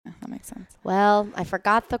Well, I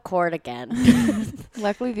forgot the cord again.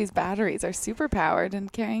 Luckily, these batteries are super powered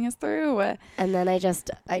and carrying us through. And then I just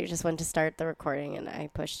went to start the recording and I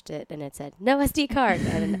pushed it and it said, no SD card.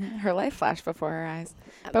 And her life flashed before her eyes.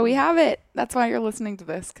 But we have it. That's why you're listening to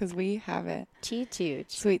this, because we have it. Chooch.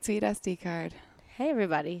 Sweet, sweet SD card. Hey,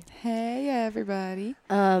 everybody. Hey, everybody.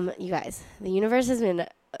 You guys, the universe has been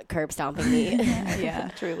curb stomping me. Yeah,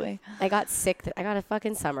 truly. I got sick. I got a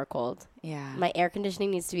fucking summer cold. Yeah. My air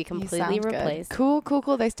conditioning needs to be completely replaced. Good.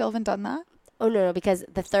 Cool. They still haven't done that? Oh, no, because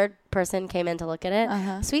the third person came in to look at it.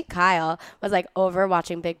 Uh-huh. Sweet Kyle was like over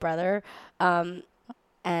watching Big Brother and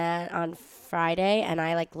on Friday, and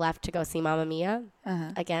I like left to go see Mamma Mia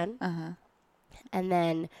again. Uh-huh. And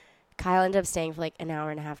then Kyle ended up staying for like an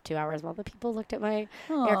hour and a half, 2 hours while the people looked at my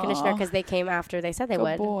air conditioner because they came after they said they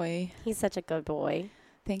would. Good boy. He's such a good boy.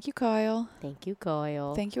 Thank you, Kyle. Thank you,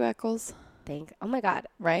 Kyle. Thank you, Eccles. Oh my God.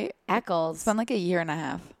 Right? Eccles. It's been like a year and a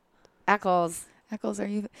half. Eccles. Eccles,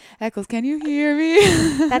 can you hear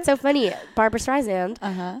me? That's so funny. Barbara Streisand.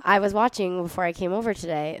 Uh-huh. I was watching before I came over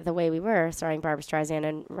today, The Way We Were, starring Barbara Streisand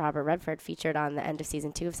and Robert Redford, featured on the end of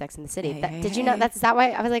season 2 of Sex and the City. Did you know? Is that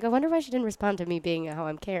why? I was like, I wonder why she didn't respond to me being how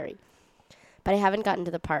I'm Carrie. But I haven't gotten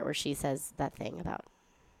to the part where she says that thing about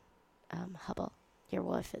Hubble. Your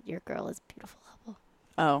girl is beautiful, Hubble.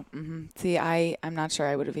 Oh, See, I'm not sure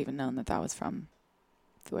I would have even known that was from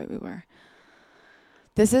The Way We Were.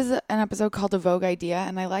 This is an episode called A Vogue Idea,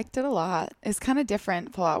 and I liked it a lot. It's kind of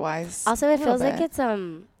different plot-wise. Also, it feels like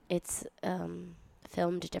it's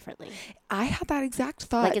filmed differently. I had that exact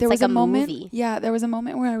thought. Like it's like a moment, movie. Yeah, there was a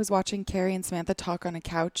moment where I was watching Carrie and Samantha talk on a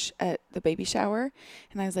couch at the baby shower,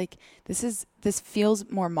 and I was like, this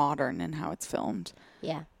feels more modern in how it's filmed.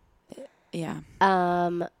 Yeah. Yeah.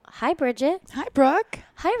 Hi, Bridget. Hi, Brooke.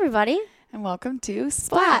 Hi, everybody. And welcome to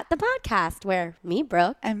Splat, the podcast where me,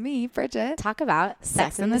 Brooke, and me, Bridget, talk about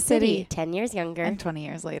Sex in the City. 10 years younger. And 20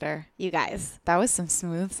 years later. You guys. That was some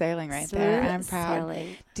smooth sailing there. I'm proud.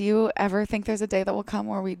 Sailing. Do you ever think there's a day that will come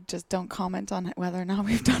where we just don't comment on whether or not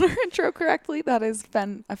we've done our intro correctly? That has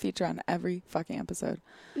been a feature on every fucking episode.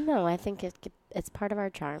 No, I think it's part of our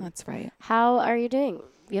charm. That's right. How are you doing?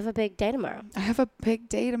 You have a big day tomorrow. I have a big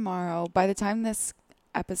day tomorrow. By the time this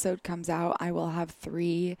episode comes out, I will have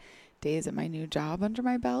 3 days at my new job under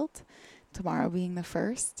my belt, tomorrow being the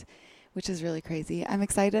first, which is really crazy. I'm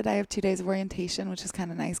excited. I have 2 days of orientation, which is kind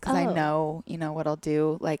of nice because I know, what I'll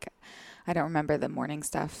do. Like, I don't remember the morning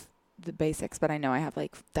stuff, the basics, but I know I have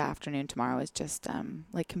like the afternoon tomorrow is just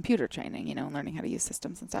like computer training, learning how to use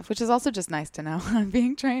systems and stuff, which is also just nice to know. I'm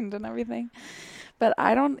being trained and everything. But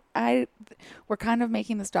we're kind of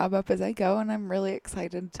making this job up as I go, and I'm really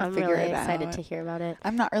excited to figure it out. I'm really excited to hear about it.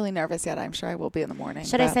 I'm not really nervous yet. I'm sure I will be in the morning.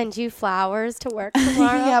 Should I send you flowers to work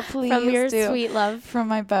tomorrow? Yeah, please. From your sweet love. From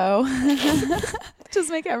my beau.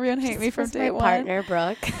 Just make everyone hate me from day one. Partner,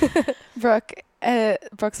 Brooke.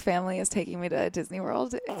 Brooke's family is taking me to Disney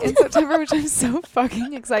World in September, which I'm so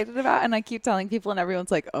fucking excited about. And I keep telling people, and everyone's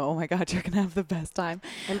like, "Oh my God, you're gonna have the best time."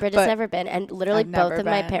 And Bridget's never been. And literally, both of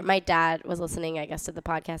my dad was listening, I guess, to the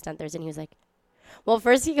podcast on Thursday, and he was like, "Well,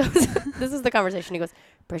 first he goes, this is the conversation. He goes,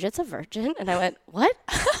 Bridget's a virgin," and I went, "What?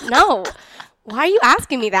 No. Why are you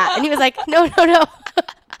asking me that?" And he was like, "No."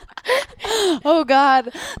 Oh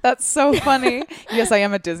God, that's so funny. Yes, I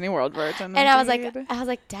am a Disney World virgin. And I was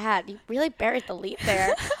like, Dad, you really buried the lead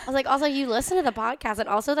there. I was like, also, you listen to the podcast, and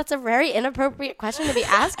also that's a very inappropriate question to be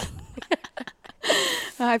asking.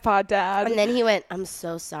 Hi, Pod Dad. And then he went, "I'm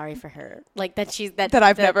so sorry for her. Like that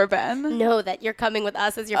I've never been. No, that you're coming with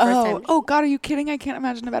us as your first time." Oh God, are you kidding? I can't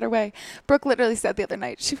imagine a better way. Brooke literally said the other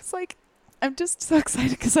night, she was like, "I'm just so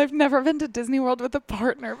excited because I've never been to Disney World with a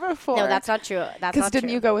partner before." No, that's not true. That's not true. Because didn't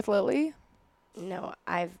you go with Lily? No,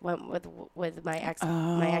 I went with my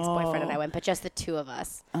ex-boyfriend, and I went, but just the two of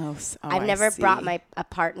us. I've never brought a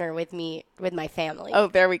partner with me with my family. Oh,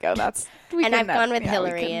 there we go. I've gone with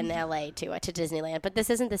Hillary in LA to Disneyland, but this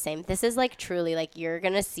isn't the same. This is like truly like you're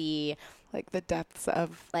gonna see like the depths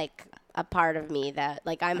of like a part of me that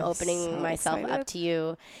like I'm opening so myself up to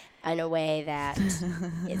you in a way that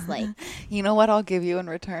is like, you know what I'll give you in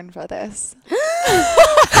return for this?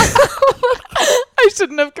 I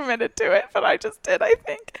shouldn't have committed to it, but I just did, I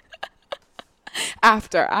think.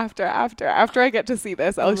 After I get to see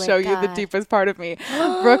this, I'll show you the deepest part of me.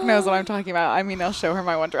 Brooke knows what I'm talking about. I mean, I'll show her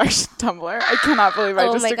my One Direction Tumblr. I cannot believe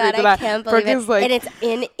I just agreed to that. Can't believe it. And it's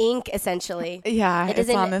in ink, essentially. Yeah, it's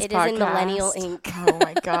on this podcast. It is in millennial ink. Oh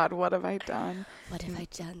my God, what have I done? What have I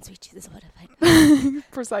done, sweet Jesus? What have I done?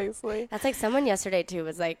 Precisely. That's like someone yesterday, too,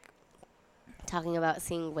 was like talking about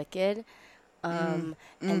seeing Wicked. And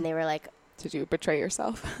they were like, did you betray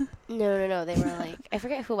yourself? No. They were like, I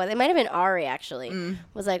forget who it was. It might have been Ari, actually.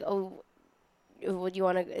 Was like, oh, would you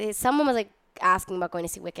want to? Someone was like asking about going to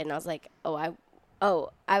see Wicked, and I was like,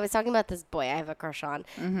 I was talking about this boy I have a crush on,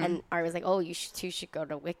 and I was like, you should go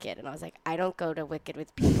to Wicked, and I was like, I don't go to Wicked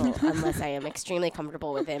with people unless I am extremely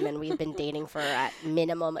comfortable with him, and we've been dating for at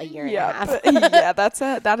minimum a year and a half.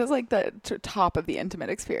 Yeah, that is like the top of the intimate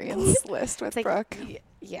experience list with like, Brooke.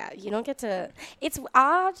 Yeah, you don't get to. It's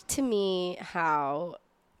odd to me how.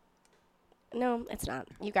 No, it's not.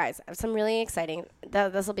 You guys have some really exciting.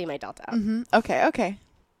 This will be my delta. Okay.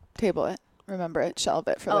 Table it. Remember it. Shelve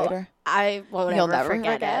it for later. I won't You'll ever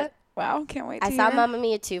never forget it. Wow, can't wait to I saw Mamma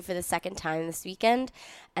Mia 2 for the second time this weekend,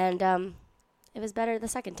 and it was better the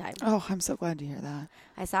second time. Oh, I'm so glad to hear that.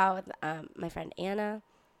 I saw it with my friend Anna.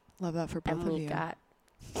 Love that for both of you. And we got...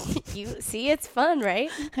 You see, it's fun, right?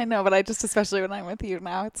 I know, but especially when I'm with you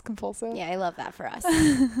now, it's compulsive. Yeah, I love that for us.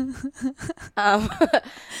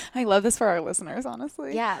 I love this for our listeners,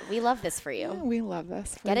 honestly. Yeah, we love this for you. Yeah, we love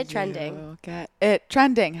this for you. Get it trending. Get it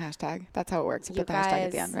trending, hashtag. That's how it works. You put the hashtag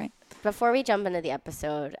at the end, right? Before we jump into the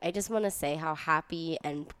episode, I just want to say how happy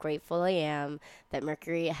and grateful I am that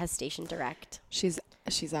Mercury has Station Direct. She's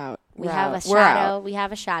out. We have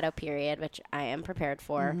a shadow period, which I am prepared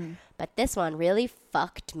for. But this one really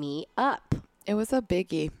fucked me up. It was a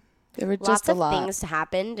biggie. There were Lots just a lot. Lots of things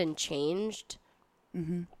happened and changed.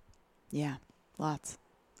 Yeah, lots.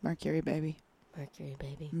 Mercury, baby. Mercury,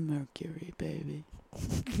 baby. Mercury, baby.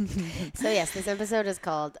 So yes, this episode is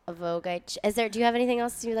called Vogue Idea. Do you have anything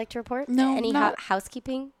else you'd like to report? No. Any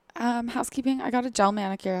housekeeping? Housekeeping. I got a gel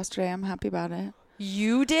manicure yesterday. I'm happy about it.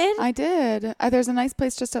 You did? I did. There's a nice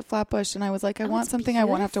place just at Flatbush, and I was like, I want something beautiful.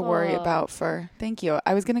 I won't have to worry about for. Thank you.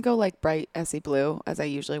 I was gonna go like bright Essie blue as I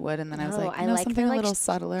usually would, and then I was like, I like something a little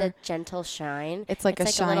subtler. The gentle shine. It's like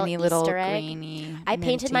a shiny little greeny. I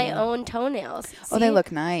painted my own toenails. See? They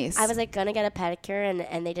look nice. I was like gonna get a pedicure,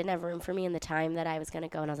 and they didn't have room for me in the time that I was gonna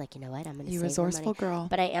go, and I was like, you know what, I'm gonna. You resourceful girl.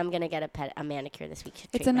 But I am gonna get a manicure this week.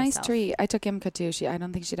 It's a nice treat. I took Imka too. I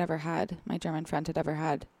don't think she'd ever had. My German friend had ever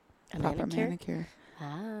had a proper manicure.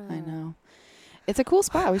 Ah. I know. It's a cool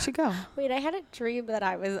spot. We should go. Wait, I had a dream that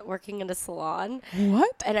I was working in a salon.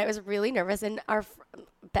 What? And I was really nervous. And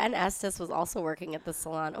Ben Estes was also working at the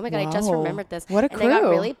salon. Oh my God, I just remembered this. What a crew. And I got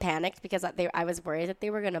really panicked because I was worried that they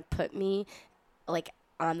were going to put me like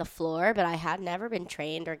on the floor, but I had never been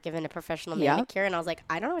trained or given a professional manicure. And I was like,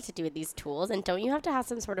 I don't know what to do with these tools. And don't you have to have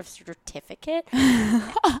some sort of certificate?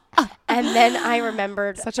 And then I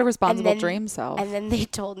remembered. Such a responsible dream self. And then they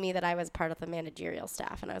told me that I was part of the managerial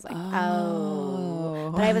staff. And I was like,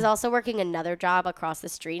 oh. But I was also working another job across the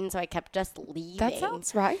street. And so I kept just leaving. That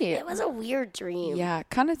sounds right. It was a weird dream. Yeah.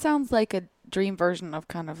 Kind of sounds like a dream version of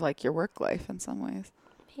kind of like your work life in some ways.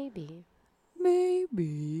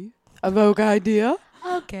 Maybe. A Vogue Idea.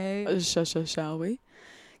 Okay. Shall we?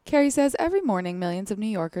 Carrie says, every morning, millions of New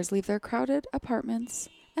Yorkers leave their crowded apartments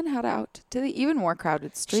and head out to the even more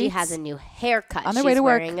crowded streets. She has a new haircut. On their way to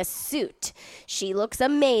work. She's wearing a suit. She looks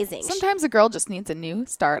amazing. Sometimes a girl just needs a new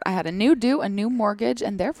start. I had a new due, a new mortgage,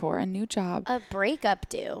 and therefore a new job. A breakup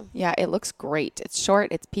due. Yeah, it looks great. It's short,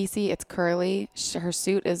 it's piecey, it's curly. Her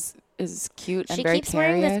suit is cute and very She keeps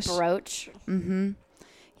wearing this Carrie-ish. brooch.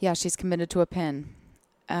 Yeah, she's committed to a pin.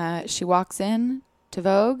 She walks in to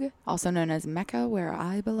Vogue, also known as Mecca, where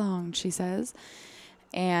I belong, she says.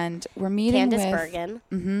 And we're meeting Candace with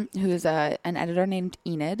Bergen, who's an editor named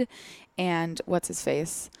Enid, and what's his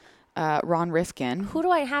face, Ron Rifkin.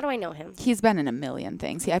 How do I know him? He's been in a million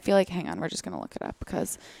things. I feel like, hang on, we're just gonna look it up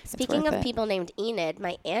because speaking of people named Enid,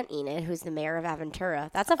 my aunt Enid, who's the mayor of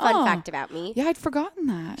Aventura. That's a fun fact about me. Yeah, I'd forgotten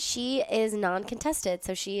that. She is non-contested,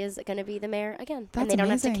 so she is going to be be again. That's and they don't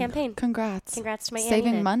amazing. have to campaign. Congrats to my aunt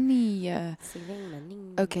Saving Enid. money. Saving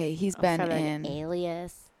money. Okay, he's been from in an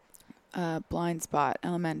Alias. Blind Spot,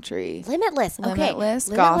 Elementary, Limitless. Okay, Limitless,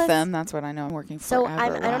 Gotham. That's what I know. I'm working for. So I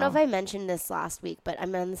don't know if I mentioned this last week, but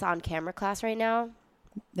I'm in this on-camera class right now.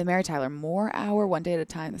 The Mary Tyler Moore Hour, one day at a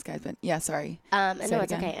time. This guy's been. Yeah, sorry. No,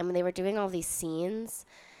 it's okay. I mean, they were doing all these scenes,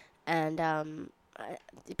 and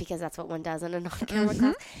because that's what one does in an on-camera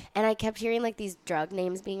class. And I kept hearing like these drug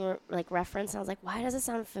names being referenced. And I was like, why does it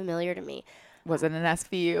sound familiar to me? Was it an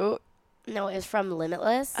SVU? No, it was from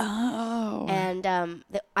Limitless. Oh. And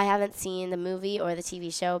I haven't seen the movie or the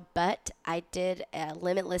TV show, but I did a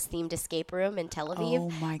Limitless themed escape room in Tel Aviv. Oh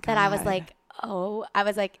my God. That I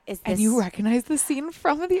was like, is this? And you recognize the scene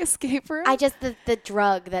from the escape room? I just, the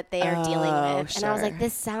drug that they are dealing with. Sure. And I was like,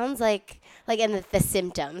 this sounds like and the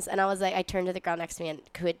symptoms. And I was like, I turned to the girl next to me and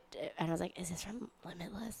I was like, is this from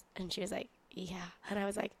Limitless? And she was like, Yeah. And I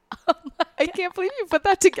was like, I can't believe you put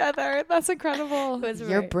that together. That's incredible.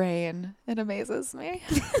 Your right. brain. It amazes me.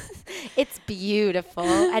 It's beautiful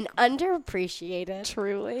and underappreciated.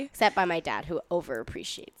 Truly. Except by my dad, who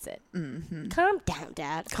overappreciates it. Mm-hmm. Calm down,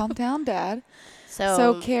 Dad. Calm down, Dad.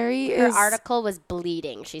 So Carrie her article was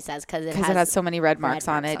bleeding, she says, because it has so many red marks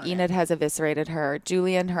on it. on Enid has eviscerated her.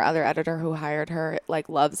 Julian, her other editor who hired her, like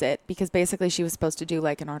loves it because basically she was supposed to do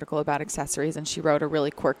like an article about accessories, and she wrote a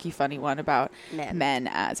really quirky, funny one about men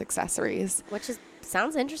as accessories. Which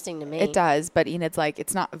sounds interesting to me. It does, but Enid's like,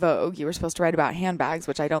 it's not Vogue. You were supposed to write about handbags,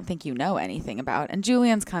 which I don't think you know anything about. And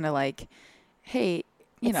Julian's kind of like, hey,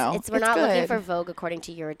 we're not looking for Vogue according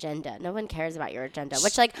to your agenda. No one cares about your agenda.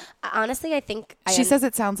 Which, like, honestly, I think she says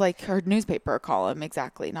it sounds like her newspaper column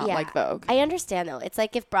exactly, not like Vogue. I understand though. It's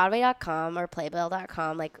like if Broadway.com or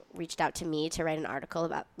Playbill.com like reached out to me to write an article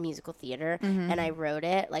about musical theater, and I wrote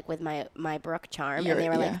it like with my Brooke charm, and they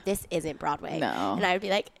were like, "This isn't Broadway," and I would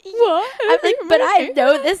be like, "What?" I'm like, "But I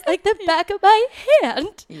know this like the back of my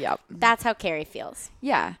hand." Yep, that's how Carrie feels.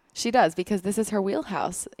 Yeah. She does, because this is her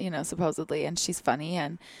wheelhouse, supposedly, and she's funny.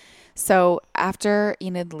 And so after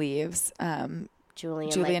Enid leaves,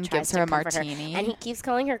 Julian gives her a martini. And he keeps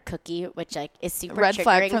calling her Cookie, which like is super red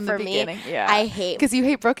flag triggering from for the me. beginning. Yeah. I hate, because you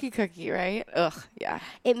hate Brookie Cookie, right? Ugh, yeah.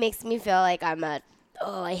 It makes me feel like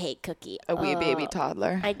I hate Cookie. A wee baby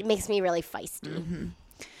toddler. It makes me really feisty. Mm-hmm.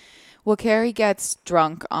 Well, Carrie gets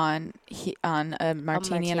drunk on a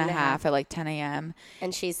martini and a half at like 10 a.m.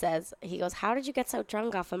 And he goes, "How did you get so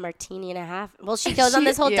drunk off a martini and a half?" Well, she goes on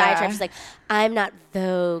this whole diatribe. She's like, "I'm not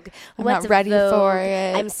Vogue. I'm not ready for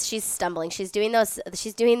it." She's stumbling. She's doing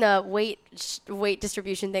the weight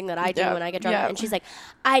distribution thing that I do when I get drunk. And she's like,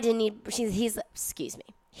 "I didn't eat." Excuse me.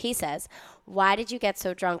 He says, "Why did you get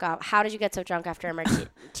so drunk? How did you get so drunk after a martini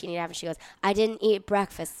and a half?" And she goes, "I didn't eat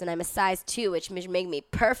breakfast, and I'm a size 2, which make me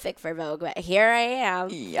perfect for Vogue. But here I am."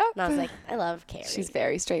 Yep. And I was like, I love Carrie. She's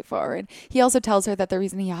very straightforward. He also tells her that the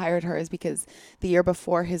reason he hired her is because the year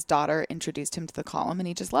before his daughter introduced him to the column, and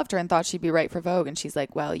he just loved her and thought she'd be right for Vogue. And she's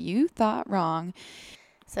like, "Well, you thought wrong."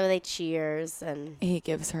 So they cheers, and he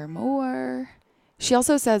gives her more. She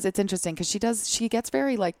also says it's interesting because she gets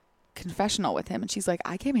very like confessional with him, and she's like,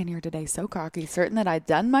 "I came in here today so cocky, certain that I'd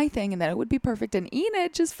done my thing and that it would be perfect, and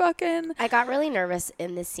Enid just fucking..." I got really nervous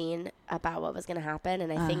in this scene about what was going to happen,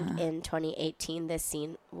 and I think in 2018 this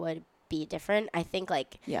scene would be different. I think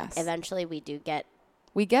eventually we get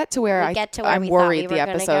to where I'm worried the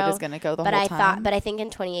episode is going to go the whole time. But I think in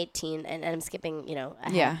 2018, and I'm skipping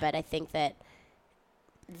ahead, but I think that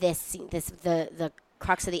the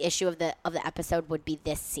crux of the issue of the episode would be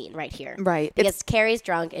this scene right here, right? Because Carrie's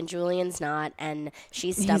drunk and Julian's not, and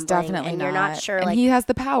she's stumbling. He's definitely and not. You're not sure, and like, he has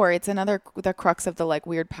the power. It's the crux of the like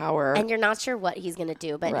weird power, and you're not sure what he's gonna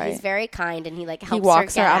do. But he's very kind, and he like helps. He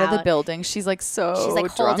walks her out of the building. She's like she's like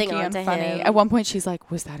holding on to funny. Him. At one point, she's like,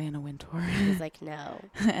 "Was that Anna Wintour?" He's like, "No,"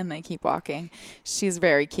 and they keep walking. She's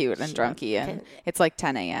very cute and drunky, and it's like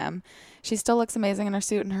 10 a.m. She still looks amazing in her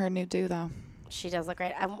suit and her new do though. She does look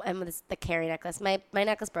great. I'm with the Carrie necklace. My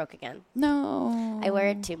necklace broke again. No. I wear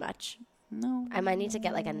it too much. No. I might need to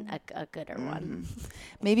get like a gooder one.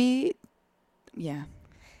 Maybe, yeah.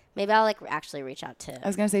 Maybe I'll like actually reach out to. I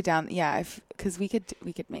was gonna say because we could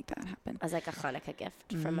make that happen as like a Hanukkah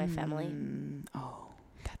gift from my family. Oh.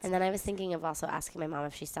 And then I was thinking of also asking my mom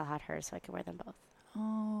if she still had hers so I could wear them both.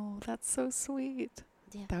 Oh, that's so sweet.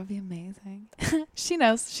 Yeah. That would be amazing. She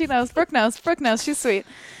knows. Brooke knows. She's sweet.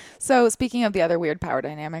 So speaking of the other weird power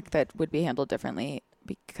dynamic that would be handled differently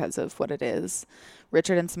because of what it is,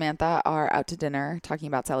 Richard and Samantha are out to dinner talking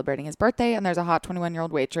about celebrating his birthday, and there's a hot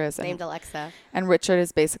 21-year-old waitress named Alexa. And Richard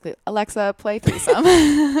is basically, "Alexa, play threesome."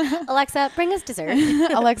 "Alexa, bring us dessert."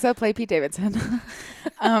 "Alexa, play Pete Davidson."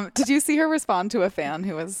 Did you see her respond to a fan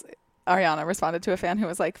who was... Ariana responded to a fan who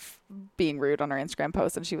was like being rude on her Instagram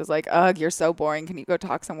post, and she was like, "Ugh, you're so boring. Can you go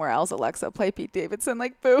talk somewhere else? Alexa, play Pete Davidson."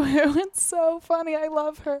 Like, boo-hoo. It's so funny. I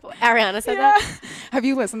love her. Ariana said that? Have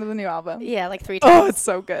you listened to the new album? Yeah, like 3 times. Oh, it's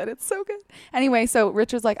so good. Anyway, so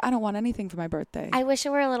Richard's like, "I don't want anything for my birthday. I wish it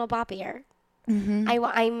were a little boppier." Mm-hmm.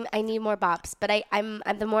 I need more bops, but I'm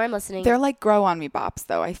the more I'm listening. They're like grow on me bops,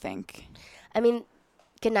 though, I think. I mean,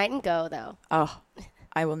 Good Night and Go, though. Oh,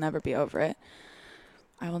 I will never be over it.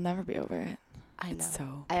 I know. It's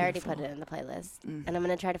so I already put it in the playlist, and I'm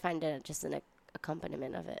gonna try to find just an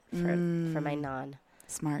accompaniment of it for my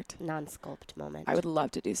non-sculpt moment. I would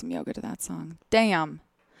love to do some yoga to that song. Damn.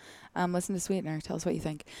 Listen to Sweetener. Tell us what you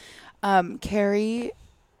think. Carrie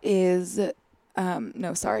is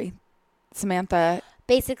Samantha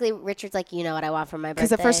basically Richard's like, you know what I want for my birthday?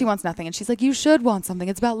 Because at first he wants nothing, and she's like, you should want something.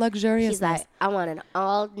 It's about luxuriousness. He's like, I want an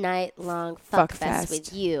all night long fuck fest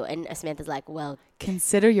with you. And Samantha's like, well,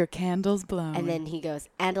 consider your candles blown. And then he goes,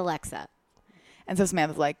 and Alexa. And so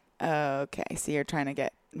Samantha's like, okay, so you're trying to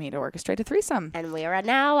get me to orchestrate a threesome. And we are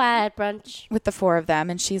now at brunch with the 4 of them,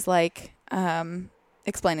 and she's like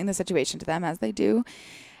explaining the situation to them as they do.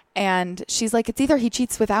 And she's like, it's either he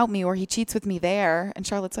cheats without me or he cheats with me there. And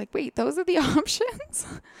Charlotte's like, wait, those are the options?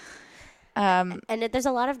 And there's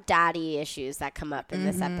a lot of daddy issues that come up in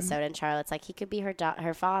this episode. And Charlotte's like, he could be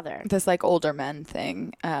her father. This like older men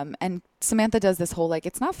thing. And Samantha does this whole like,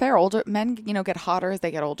 it's not fair. Older men, get hotter as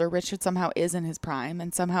they get older. Richard somehow is in his prime.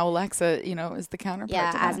 And somehow Alexa, is the counterpart.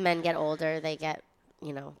 Yeah, to that. As men get older, they get,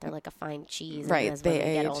 they're like a fine cheese. Right. And as when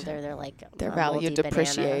they get older, they're like their value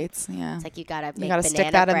depreciates. Banana. Yeah. It's like you gotta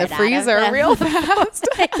stick that in the freezer real fast.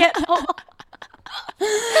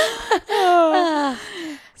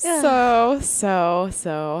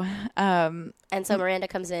 And so Miranda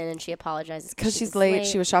comes in and she apologizes because she's late.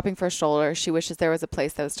 She was shopping for a stroller. She wishes there was a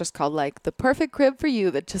place that was just called like the perfect crib for you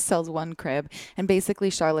that just sells one crib. And basically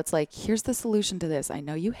Charlotte's like, here's the solution to this. I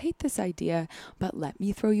know you hate this idea, but let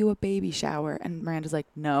me throw you a baby shower. And Miranda's like,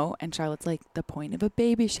 no. And Charlotte's like, the point of a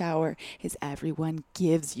baby shower is everyone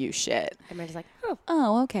gives you shit. And Miranda's like,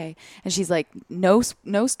 oh, okay. And she's like, no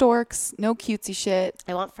storks, no cutesy shit.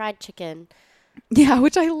 I want fried chicken. Yeah,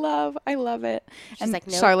 which I love. I love it. She's and like,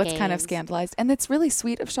 no Charlotte's games. kind of scandalized. And it's really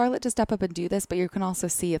sweet of Charlotte to step up and do this, but you can also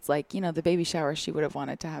see it's like, the baby shower she would have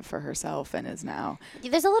wanted to have for herself and is now.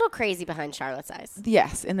 There's a little crazy behind Charlotte's eyes.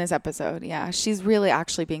 Yes, in this episode. Yeah, she's really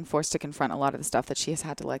actually being forced to confront a lot of the stuff that she has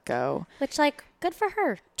had to let go. Which, like, good for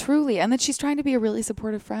her. Truly. And that she's trying to be a really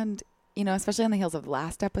supportive friend, especially on the heels of the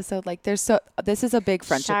last episode. Like, this is a big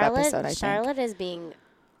friendship episode, I think. Charlotte is being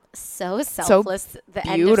so selfless the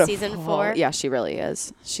end of season 4. Yeah, she really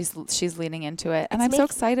is. She's leaning into it. And I'm so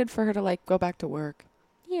excited for her to like go back to work.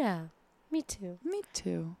 Yeah, me too. Me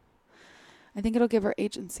too. I think it'll give her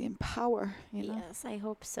agency and power. Yes, I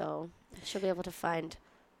hope so. She'll be able to find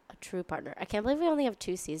a true partner. I can't believe we only have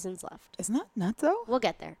 2 seasons left. Isn't that nuts though? We'll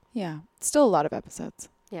get there. Yeah. Still a lot of episodes.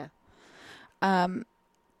 Yeah.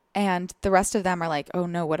 And the rest of them are like, oh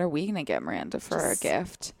no, what are we going to get Miranda for a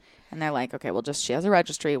gift? And they're like, okay, she has a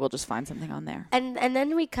registry. We'll just find something on there. And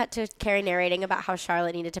then we cut to Carrie narrating about how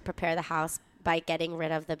Charlotte needed to prepare the house by getting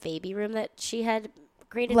rid of the baby room that she had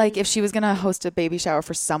created. Like if she was going to host a baby shower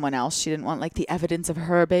for someone else, she didn't want like the evidence of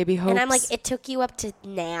her baby hopes. And I'm like, it took you up to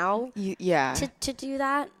now to do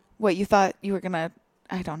that? What, you thought you were going to,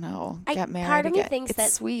 I don't know, get married? Part of me thinks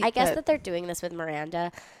that, sweet, I guess that they're doing this with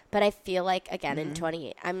Miranda. But I feel like, again, in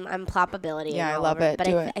I'm plopability. Yeah, I love it. But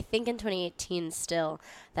I think in 2018 still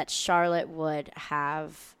that Charlotte would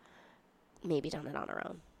have maybe done it on her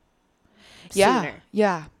own. Yeah. Sooner.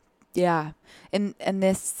 Yeah. And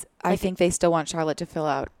this, I think they still want Charlotte to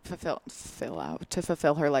fulfill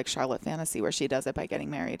her like Charlotte fantasy where she does it by getting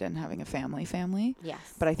married and having a family.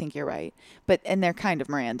 Yes. But I think you're right. And they're kind of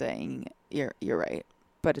Mirandaing. You're right.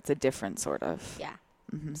 But it's a different sort of. Yeah.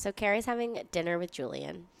 Mm-hmm. So Carrie's having dinner with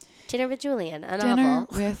Julian. A novel. Dinner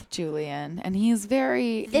with Julian. And he's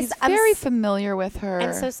very familiar with her.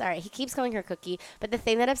 I'm so sorry. He keeps calling her Cookie. But the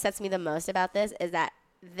thing that upsets me the most about this is that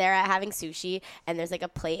they're having sushi and there's like a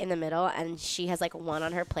plate in the middle and she has like one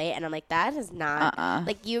on her plate. And I'm like, that is not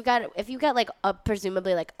like if you got like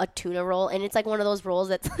presumably like a tuna roll and it's like one of those rolls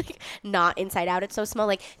that's like not inside out. It's so small.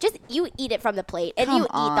 Like just you eat it from the plate and eat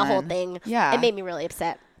the whole thing. Yeah. It made me really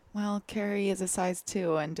upset. Well, Carrie is a size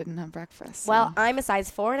 2 and didn't have breakfast. So. Well, I'm a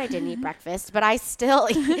size 4 and I didn't eat breakfast, but I still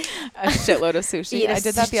eat a shitload of sushi. I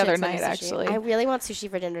did that the other night, actually. I really want sushi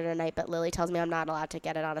for dinner tonight, but Lily tells me I'm not allowed to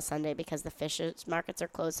get it on a Sunday because the fish markets are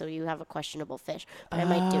closed, so you have a questionable fish. But I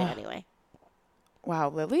might do it anyway. Wow,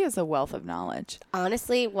 Lily is a wealth of knowledge.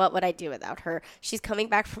 Honestly, what would I do without her? She's coming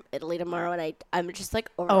back from Italy tomorrow, and I'm just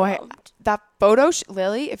like overwhelmed. That photo,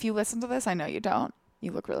 Lily, if you listen to this, I know you don't.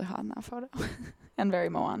 You look really hot in that photo. And very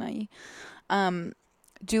Moana-y.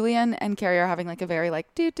 Julian and Carrie are having like a very like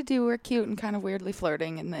we're cute and kind of weirdly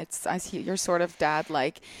flirting, and you're sort of dad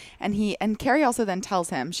like, and Carrie also then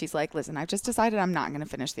tells him, she's like, listen, I've just decided I'm not going to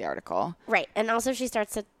finish the article. Right, and also she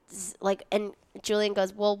starts to like, and Julian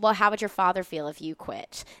goes, well, how would your father feel if you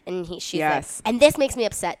quit? And she's like, and this makes me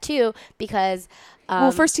upset too because.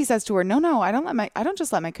 Well, first he says to her, no, I don't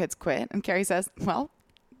just let my kids quit, and Carrie says, well.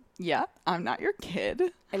 Yeah, I'm not your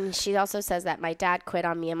kid. And she also says that my dad quit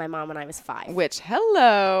on me and my mom when I was 5. Which,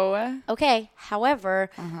 hello. Okay.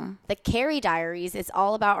 However, the Carrie Diaries is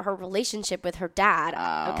all about her relationship with her dad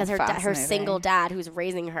because her single dad who's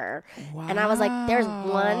raising her. Wow. And I was like, there's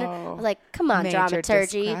one. I was like, come on,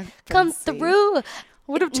 dramaturgy. Come through.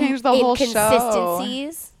 would have changed the whole show.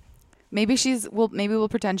 Inconsistencies. Maybe we'll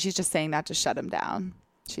pretend she's just saying that to shut him down.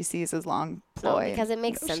 She sees his long ploy. No, because it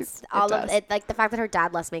makes sense. All of it, like the fact that her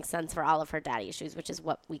dad less makes sense for all of her daddy issues, which is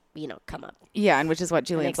what we, come up. Yeah, and which is what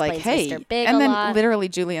Julian's like, hey. And then literally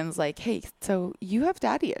Julian's like, hey, so you have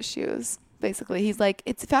daddy issues. Basically, he's like,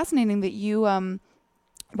 it's fascinating that you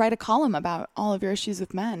write a column about all of your issues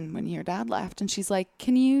with men when your dad left. And she's like,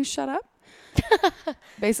 can you shut up?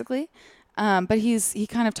 Basically. But he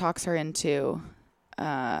kind of talks her into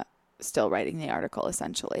still writing the article,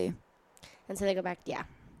 essentially. And so they go back, yeah.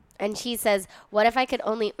 And she says, what if I could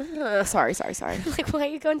only... Sorry. Like, why are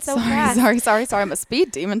you going so fast? Sorry. I'm a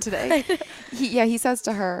speed demon today. He says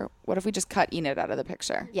to her, what if we just cut Enid out of the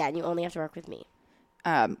picture? Yeah, and you only have to work with me.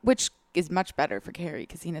 Which is much better for Carrie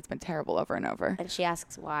because Enid's been terrible over and over. And she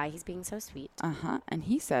asks why he's being so sweet. And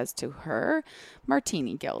he says to her,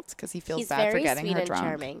 martini guilt, because he feels bad for getting her drunk. He's very sweet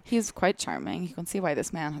and charming. He's quite charming. You can see why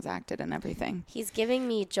this man has acted and everything. He's giving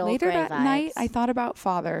me Joel Later Grey that vibes. night, I thought about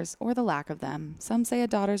fathers, or the lack of them. Some say a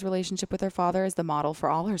daughter's relationship with her father is the model for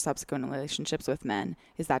all her subsequent relationships with men.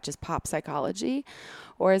 Is that just pop psychology?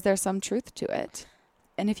 Or is there some truth to it?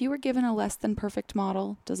 And if you were given a less than perfect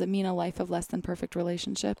model, does it mean a life of less than perfect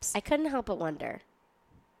relationships? I couldn't help but wonder.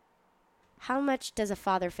 How much does a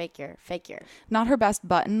father figure? Not her best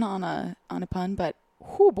button on a pun, but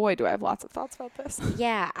oh boy, do I have lots of thoughts about this.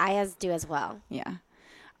 Yeah, I do as well. Yeah.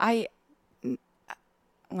 Let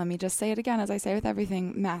me just say it again, as I say with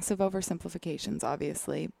everything, massive oversimplifications,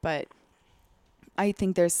 obviously, but I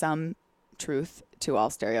think there's some truth to all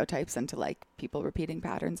stereotypes and to like people repeating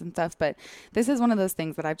patterns and stuff, but this is one of those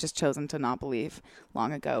things that I've just chosen to not believe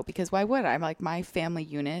long ago, because why would I? I'm like, my family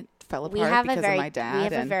unit fell apart because of my dad.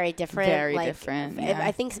 We have a very different, yeah.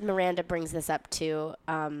 I think Miranda brings this up to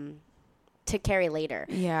Carrie later.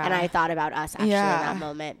 Yeah. And I thought about us actually in that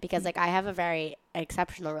moment, because like I have a very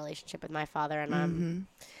exceptional relationship with my father, and I'm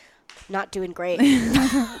not doing great.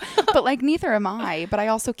 But like neither am I, but I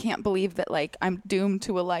also can't believe that like I'm doomed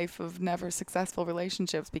to a life of never successful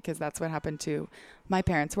relationships, because that's what happened to my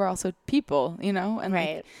parents, who are also people, and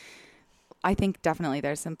right. Like, I think definitely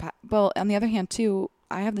there's some well, on the other hand too,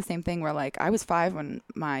 I have the same thing where like I was 5 when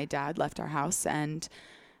my dad left our house, and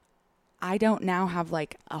I don't now have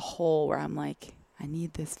like a hole where I'm like, I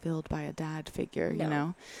need this filled by a dad figure,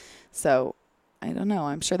 So I don't know.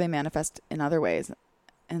 I'm sure they manifest in other ways.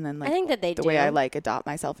 And then like I think that they the do. way I like adopt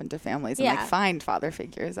myself into families and like find father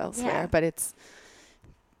figures elsewhere. Yeah. But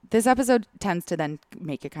this episode tends to then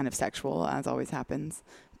make it kind of sexual, as always happens.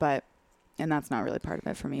 And that's not really part of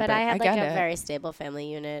it for me. But I had like a very stable family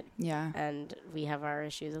unit. Yeah. And we have our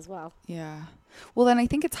issues as well. Yeah. Well, then I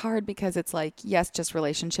think it's hard because it's like, yes, just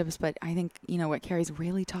relationships. But I think, what Carrie's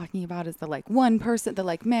really talking about is the like one person, the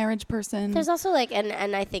like marriage person. There's also like,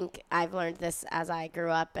 and I think I've learned this as I grew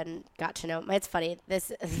up and got to know, it's funny,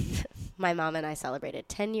 my mom and I celebrated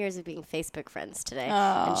 10 years of being Facebook friends today.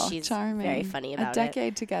 Oh, and she's charming. Very funny about it. A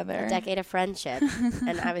decade together. A decade of friendship.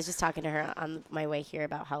 And I was just talking to her on my way here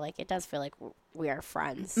about how like it does feel like we are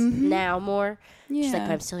friends now more. Yeah. She's like,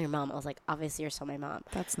 but I'm still your mom. I was like, obviously you're still my mom.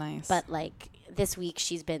 That's nice. But like this week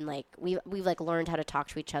she's been like, we've like learned how to talk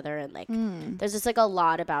to each other, and like there's just like a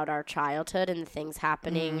lot about our childhood and the things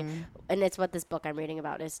happening. And it's what this book I'm reading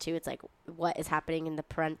about is too. It's like what is happening in the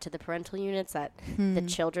parental units that the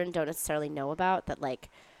children don't necessarily know about, that like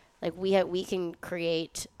we can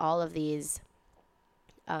create all of these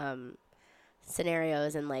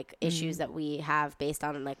scenarios and like issues that we have based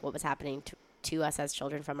on like what was happening to us as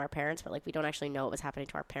children from our parents, but like we don't actually know what was happening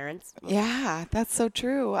to our parents. Yeah, that's so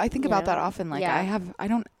true. I think about that often. Like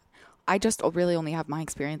I just really only have my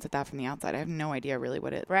experience of that from the outside. I have no idea really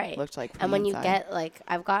what it looked like from and when the inside. You get like,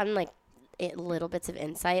 I've gotten like little bits of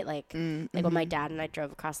insight, like like when my dad and I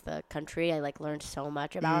drove across the country, I like learned so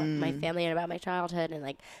much about my family and about my childhood. And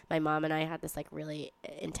like my mom and I had this like really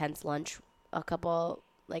intense lunch a couple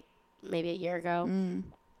like maybe a year ago. And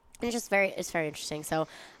it's very interesting. So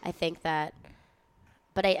I think that,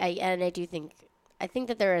 but I think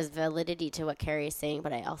that there is validity to what Carrie is saying,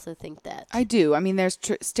 but I also think that I do. I mean, there's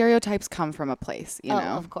stereotypes come from a place, you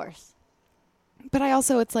know. Of course. But I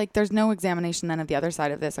also, it's like there's no examination then of the other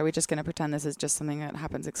side of this. Are we just going to pretend this is just something that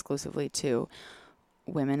happens exclusively to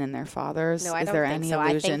women and their fathers? No, I is don't there think any so.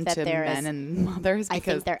 allusion to men and mothers? Because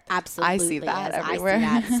I think there absolutely I see that everywhere.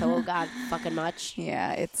 I see that so god fucking much.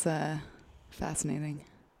 Yeah, it's fascinating.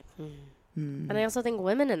 And I also think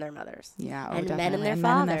women and their mothers. Yeah, and definitely. men and their and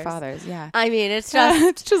fathers. Men and their fathers. Yeah. I mean, it's just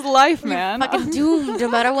it's just life, man. You're fucking doomed no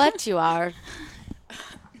matter what you are.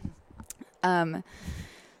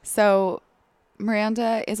 So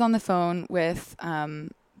Miranda is on the phone with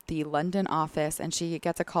the London office, and she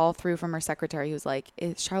gets a call through from her secretary who's like,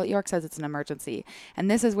 Charlotte York says it's an emergency.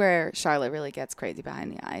 And this is where Charlotte really gets crazy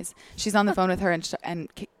behind the eyes. She's on the phone with her, and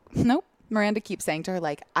nope. Miranda keeps saying to her,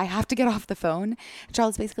 like, I have to get off the phone. And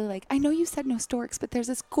Charlotte's basically like, I know you said no storks, but there's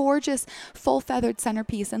this gorgeous full-feathered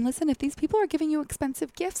centerpiece. And listen, if these people are giving you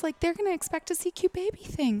expensive gifts, like, they're going to expect to see cute baby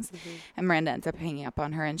things. Mm-hmm. And Miranda ends up hanging up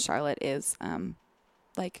on her, and Charlotte is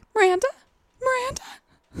like, Miranda?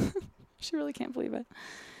 She really can't believe it.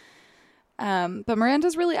 But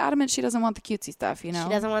Miranda's really adamant she doesn't want the cutesy stuff, you know?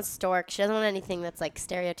 She doesn't want stork. She doesn't want anything that's, like,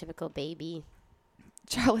 stereotypical baby.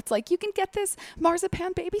 Charlotte's like, you can get this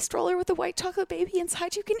marzipan baby stroller with a white chocolate baby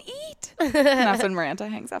inside you can eat. And that's when Miranda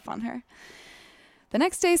hangs up on her. The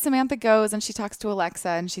next day, Samantha goes and she talks to Alexa,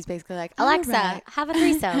 and she's basically like, Alexa, have a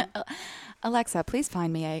threesome. Alexa, please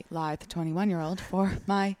find me a lithe 21-year-old for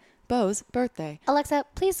my beau's birthday. Alexa,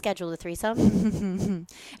 please schedule the threesome.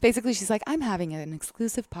 Basically, she's like, I'm having an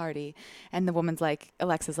exclusive party. And the woman's like,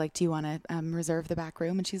 Alexa's like, do you want to reserve the back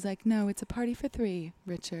room? And she's like, no, it's a party for 3.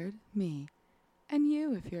 Richard, me, and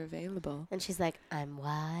you, if you're available. And she's like, I'm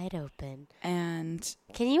wide open. And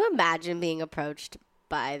can you imagine being approached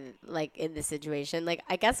by, like, in this situation? Like,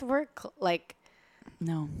 I guess we're, like...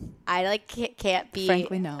 No. I, like, can't be...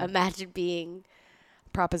 Frankly, no. Imagine being...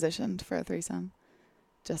 propositioned for a threesome.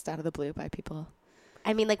 Just out of the blue by people.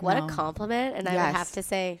 I mean, like, what a compliment. And I would have to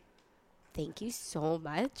say, thank you so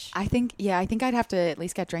much. I think I'd have to at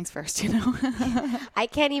least get drinks first, you know? I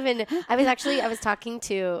can't even... I was talking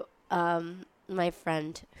to... my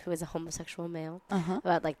friend who is a homosexual male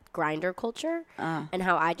about like Grindr culture and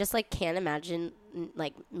how I just like can't imagine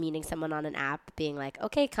like meeting someone on an app being like,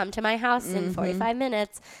 okay, come to my house in 45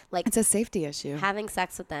 minutes. Like, it's a safety issue. Having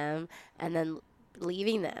sex with them and then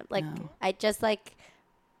leaving them. Like, I just like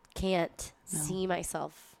can't see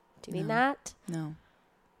myself doing that. No.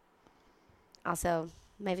 Also,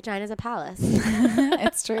 my vagina is a palace.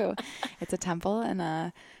 It's true. It's a temple, and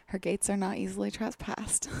her gates are not easily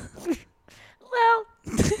trespassed. Well,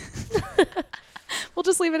 we'll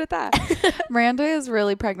just leave it at that. Miranda is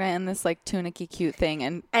really pregnant in this like tunicky cute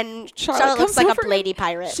thing, and Charlotte looks like a lady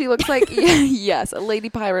pirate. She looks like yes, a lady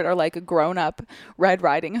pirate or like a grown up Red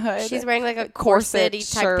Riding Hood. She's wearing like a corset-y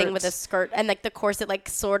type thing with a skirt, and like the corset like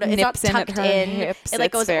sort of it's not tucked in. Hips. It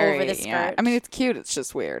like goes over the skirt. Yeah. I mean, it's cute. It's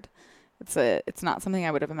just weird. It's not something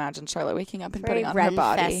I would have imagined Charlotte waking up and putting on her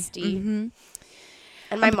body. Mm-hmm.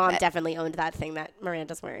 And my mom definitely owned that thing that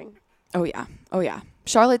Miranda's wearing. Oh, yeah.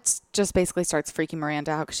 Charlotte just basically starts freaking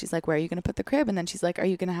Miranda out because she's like, where are you going to put the crib? And then she's like, are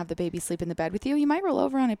you going to have the baby sleep in the bed with you? You might roll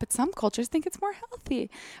over on it, but some cultures think it's more healthy.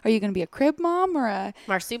 Are you going to be a crib mom or a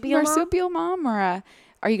marsupial mom? Or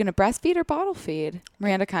are you going to breastfeed or bottle feed?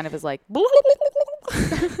 Miranda kind of is like,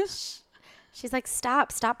 she's like,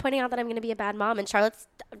 stop pointing out that I'm going to be a bad mom. And Charlotte's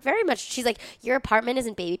very much, she's like, your apartment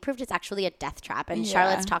isn't baby-proofed. It's actually a death trap. And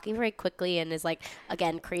Charlotte's talking very quickly and is like,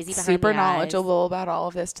 again, crazy behind super the eyes. knowledgeable about all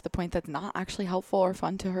of this to the point that's not actually helpful or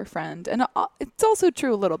fun to her friend. And it's also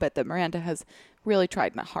true a little bit that Miranda has really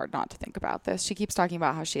tried hard not to think about this. She keeps talking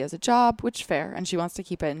about how she has a job, which fair, and she wants to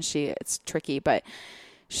keep it, and it's tricky, but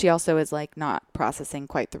she also is like not processing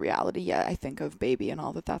quite the reality yet, I think, of baby and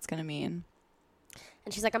all that's going to mean.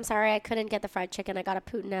 And she's like, I'm sorry, I couldn't get the fried chicken. I got a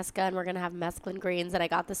puttanesca, and we're going to have mesclun greens, and I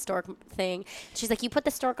got the stork thing. She's like, you put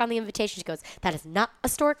the stork on the invitation. She goes, that is not a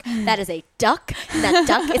stork. That is a duck. And that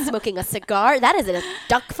duck is smoking a cigar. That is a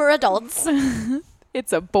duck for adults.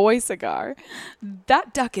 It's a boy cigar.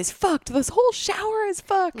 That duck is fucked. This whole shower is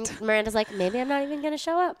fucked. Miranda's like, maybe I'm not even going to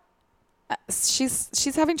show up.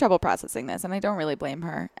 She's having trouble processing this, and I don't really blame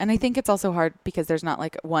her. And I think it's also hard because there's not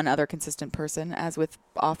like one other consistent person, as with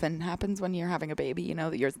often happens when you're having a baby. You know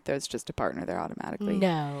that there's just a partner there automatically.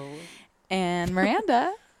 No. And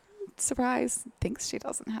Miranda, surprise, thinks she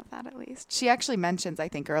doesn't have that. At least she actually mentions, I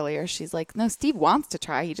think earlier, she's like, no, Steve wants to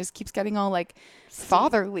try. He just keeps getting all like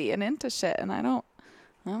fatherly and into shit, and I don't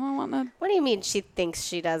want to. What do you mean she thinks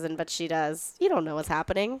she doesn't, but she does? You don't know what's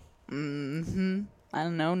happening. Mm-hmm. I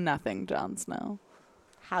know nothing, Jon Snow.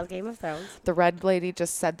 How's Game of Thrones? The red lady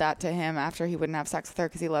just said that to him after he wouldn't have sex with her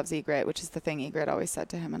because he loves Ygritte, which is the thing Ygritte always said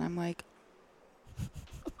to him. And I'm like...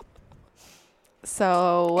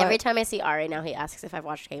 So... Every time I see Ari now, he asks if I've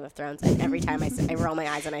watched Game of Thrones. And every time I roll my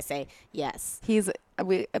eyes and I say, yes. He's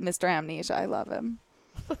Mr. Amnesia. I love him.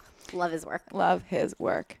 Love his work. Love his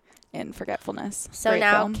work in Forgetfulness. So Great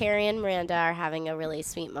now film. Carrie and Miranda are having a really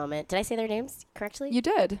sweet moment. Did I say their names correctly? You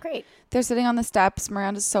did. Great. They're sitting on the steps.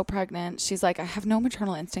 Miranda's so pregnant. She's like, I have no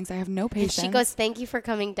maternal instincts. I have no patience. And she goes, thank you for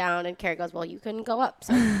coming down. And Carrie goes, well, you couldn't go up.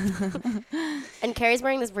 So. And Carrie's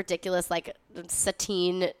wearing this ridiculous, like,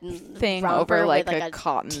 sateen thing over like a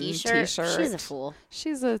cotton t-shirt. T-shirt. She's a fool.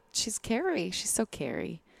 She's Carrie. She's so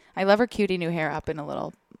Carrie. I love her cutie new hair up in a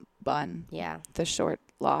little bun. Yeah. The short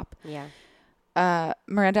lop. Yeah.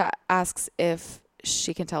 Miranda asks if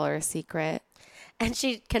she can tell her a secret. And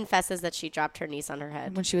she confesses that she dropped her niece on her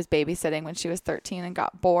head. When she was babysitting when she was 13 and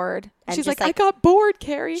got bored. And she's like, I like, got bored,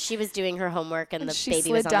 Carrie. She was doing her homework and the she baby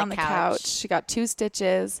slid was on down the couch. She got 2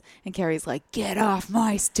 stitches. And Carrie's like, get off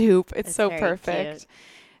my stoop. It's so perfect.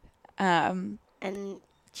 And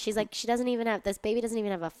she's like, this baby doesn't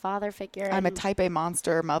even have a father figure. I'm a type A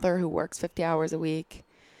monster mother who works 50 hours a week.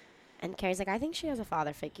 And Carrie's like, I think she has a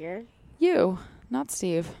father figure. You, not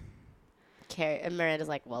Steve. And Miranda's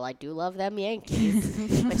like, well, I do love them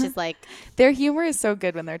Yankees, which is like, their humor is so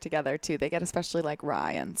good when they're together too. They get especially like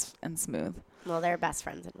wry and smooth. Well, they're best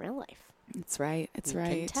friends in real life. It's right. It's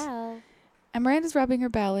right. You can tell. And Miranda's rubbing her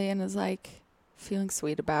belly and is like feeling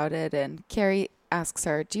sweet about it. And Carrie asks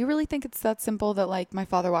her, do you really think it's that simple that like my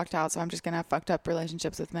father walked out, so I'm just going to have fucked up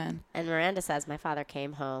relationships with men? And Miranda says, my father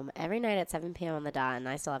came home every night at 7 p.m. on the dot, and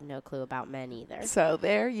I still have no clue about men either. So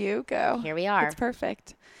there you go. Here we are. It's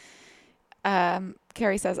perfect.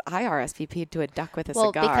 Carrie says, I RSVP'd to a duck with a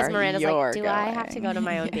cigar. Well, because Miranda's You're like, do I have to go to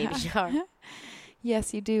my own baby shower?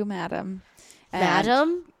 Yes, you do, madam.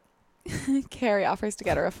 Madam? Carrie offers to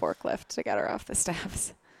get her a forklift to get her off the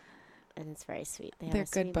steps. And it's very sweet. They're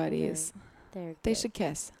good buddies. They should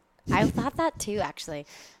kiss. I thought that too, actually.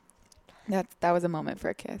 That was a moment for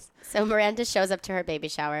a kiss. So Miranda shows up to her baby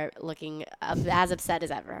shower looking as upset as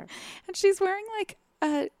ever. And she's wearing like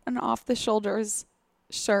an off-the-shoulders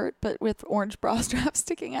shirt, but with orange bra straps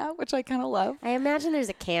sticking out, which I kind of love. I imagine there's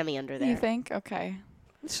a cami under there. You think? Okay.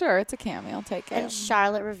 Sure, it's a cami. I'll take it. And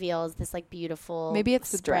Charlotte reveals this like beautiful maybe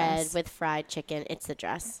it's the spread dress with fried chicken. It's the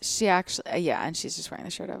dress. She actually, and she's just wearing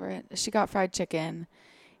the shirt over it. She got fried chicken,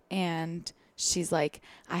 and she's like,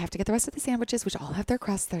 I have to get the rest of the sandwiches, which all have their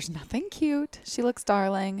crusts. There's nothing cute. She looks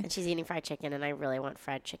darling. And she's eating fried chicken, and I really want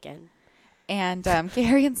fried chicken. And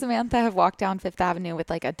Carrie and Samantha have walked down Fifth Avenue with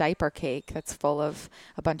like a diaper cake that's full of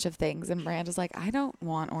a bunch of things. And Miranda's like, I don't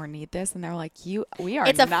want or need this. And they're like, we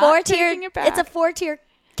are not taking it back. It's a 4-tier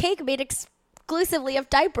cake made exclusively of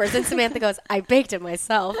diapers. And Samantha goes, I baked it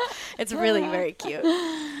myself. It's really very cute.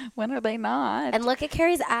 When are they not? And look at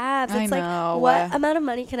Carrie's abs. It's like, what amount of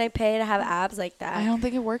money can I pay to have abs like that? I don't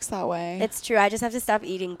think it works that way. It's true. I just have to stop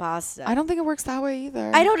eating pasta. I don't think it works that way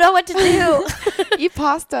either. I don't know what to do. Eat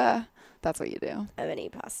pasta. That's what you do. I'm going to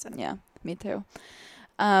eat pasta. Yeah, me too.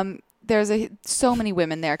 There's so many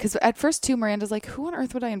women there. Because at first, too, Miranda's like, who on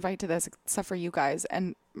earth would I invite to this except for you guys?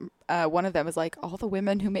 And one of them is like, all the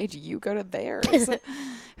women who made you go to theirs,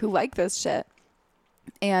 who like this shit.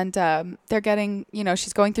 And they're getting,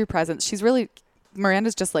 she's going through presents.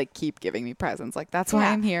 Miranda's just like, keep giving me presents. Like, that's why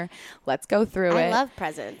I'm here. Let's go through it. I love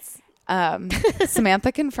presents.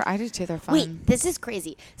 Samantha I do too. They're fun. Wait, this is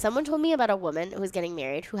crazy. Someone told me about a woman who was getting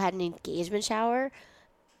married who had an engagement shower,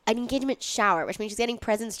 which means she's getting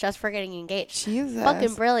presents just for getting engaged. Jesus.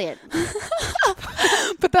 Fucking brilliant.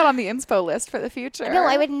 Put that on the inspo list for the future. No,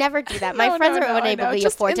 I would never do that. My friends are unable to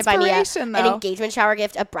afford to buy me an engagement shower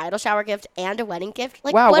gift, a bridal shower gift, and a wedding gift.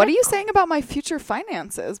 Like, wow, what are you saying about my future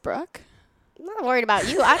finances, Brooke? I'm not worried about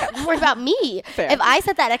you. I'm worried about me. Fair. If I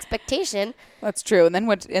set that expectation. That's true. And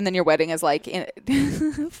then your wedding is like 4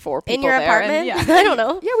 people in your there. apartment? Yeah. I don't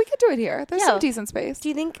know. Yeah, we could do it here. There's some decent space. Do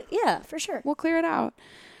you think? Yeah, for sure. We'll clear it out.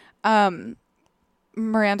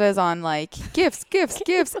 Miranda is on like gifts.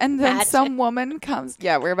 And then some woman comes.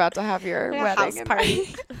 Yeah, we're about to have your wedding. House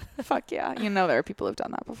party. Fuck yeah. There are people who've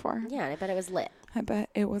done that before. Yeah, I bet it was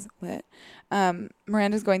lit.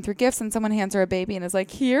 Miranda's going through gifts and someone hands her a baby and is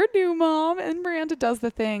like, here, new mom. And Miranda does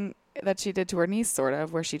the thing that she did to her niece, sort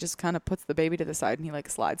of, where she just kind of puts the baby to the side and he like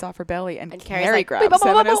slides off her belly and Carrie like, grabs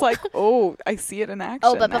him and is like, oh, I see it in action.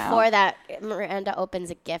 Oh, but before that, Miranda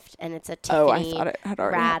opens a gift and it's a Tiffany I thought it had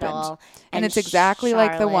already rattle. Happened. And it's exactly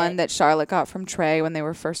like the one that Charlotte got from Trey when they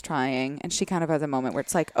were first trying. And she kind of has a moment where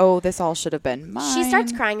it's like, oh, this all should have been mine. She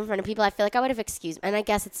starts crying in front of people. I feel like I would have excused, and I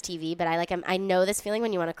guess it's TV, but I know this feeling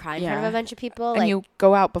when you want to cry in front of a bunch of people. And you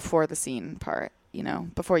go out before the scene part.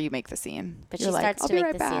 Before you make the scene. But she starts to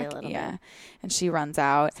make the scene a little bit. And she runs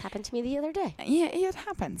out. This happened to me the other day. Yeah, it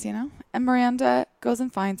happens, And Miranda goes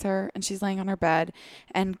and finds her, and she's laying on her bed.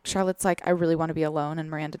 And Charlotte's like, I really want to be alone. And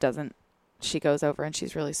Miranda doesn't. She goes over, and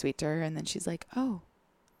she's really sweet to her. And then she's like, oh,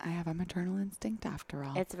 I have a maternal instinct after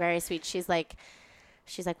all. It's very sweet. She's like,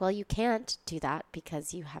 well, you can't do that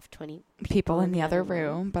because you have 20 people in the other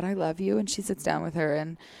room. But I love you. And she sits down with her,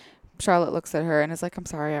 and Charlotte looks at her and is like, I'm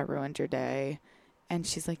sorry I ruined your day. And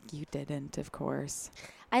she's like, you didn't, of course.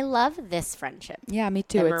 I love this friendship. Yeah, me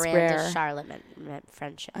too. It's Miranda rare. Charlotte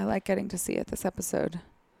friendship. I like getting to see it this episode.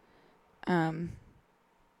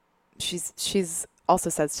 She's also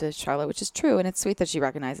says to Charlotte, which is true, and it's sweet that she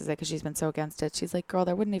recognizes it because she's been so against it. She's like, girl,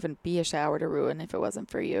 there wouldn't even be a shower to ruin if it wasn't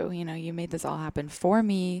for you. You know, you made this all happen for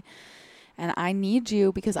me, and I need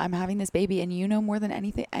you because I'm having this baby, and you know more than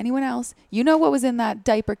anyone else. You know what was in that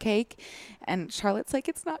diaper cake. And Charlotte's like,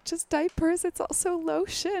 it's not just diapers, it's also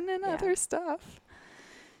lotion and other stuff.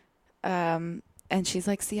 And she's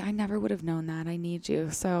like, see, I never would have known that. I need you.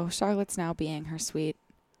 So Charlotte's now being her sweet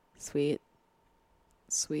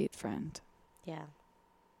friend. Yeah.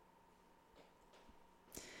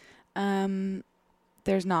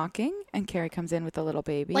 There's knocking, and Carrie comes in with the little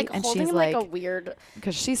baby. Like, and holding she's him like a weird...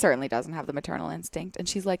 Because she certainly doesn't have the maternal instinct. And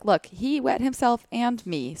she's like, look, he wet himself and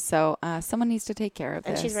me, so someone needs to take care of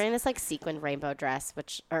this. And she's wearing this, like, sequined rainbow dress,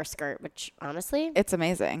 or skirt, which, honestly... It's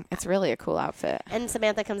amazing. It's really a cool outfit. And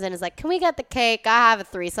Samantha comes in and is like, can we get the cake? I have a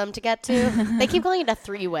threesome to get to. They keep calling it a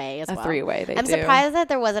three-way as well. A three-way, I'm surprised that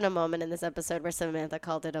there wasn't a moment in this episode where Samantha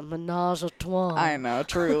called it a menage a trois. I know,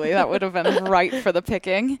 truly. That would have been right for the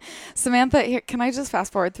picking. Samantha, here, can I just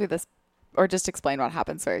fast forward through this? Or just explain what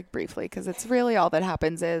happens very briefly, because it's really all that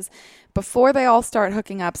happens is before they all start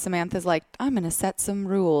hooking up, Samantha's like, I'm going to set some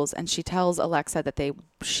rules. And she tells Alexa that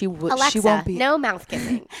she won't be. No mouth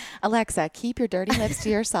kissing. Alexa, keep your dirty lips to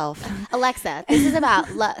yourself. Alexa, this is about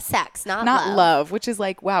sex, not love. Which is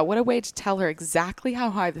like, wow, what a way to tell her exactly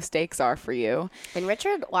how high the stakes are for you. And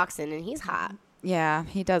Richard walks in and he's hot. Yeah,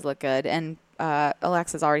 he does look good. And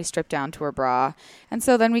Alexa's already stripped down to her bra. And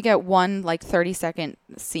so then we get one 30-second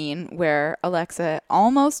scene where Alexa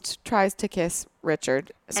almost tries to kiss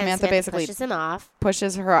Richard. Samantha basically pushes him off.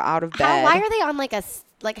 Pushes her out of bed. Why are they on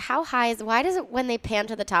how high is, why does it, when they pan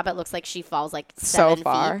to the top, it looks like she falls 7 so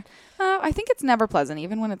far. feet? I think it's never pleasant,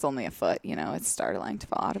 even when it's only a foot. You know, it's startling to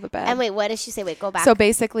fall out of a bed. And wait, what does she say? Wait, go back. So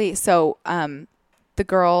basically, the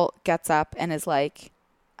girl gets up and is like,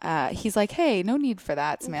 he's like, hey, no need for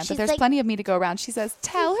that, Samantha. There's plenty of me to go around. She says,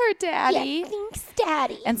 tell her, Daddy. Yeah, thanks,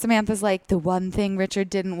 Daddy. And Samantha's like, the one thing Richard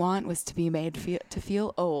didn't want was to be made to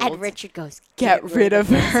feel old. And Richard goes, get rid of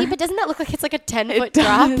her. See, but doesn't that look like it's like a 10-foot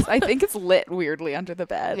drop? I think it's lit weirdly under the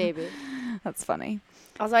bed. Maybe. That's funny.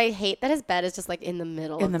 Also, I hate that his bed is just in the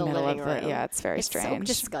middle of the living room. Yeah, it's very strange.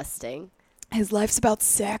 It's so disgusting. His life's about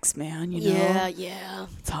sex, man, you know? Yeah.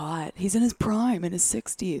 It's hot. He's in his prime, in his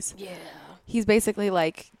 60s. Yeah. He's basically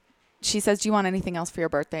like, she says, do you want anything else for your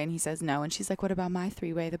birthday? And he says no. And she's like, what about my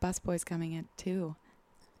three-way? The busboy's coming in too.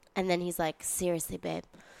 And then he's like, seriously, babe,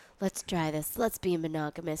 let's try this. Let's be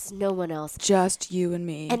monogamous. No one else. Just you and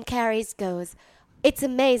me. And Carrie goes, it's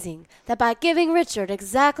amazing that by giving Richard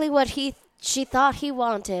exactly what she thought he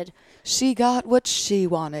wanted, she got what she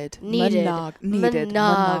wanted. Needed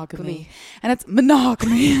monogamy. And it's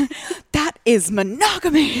monogamy. That is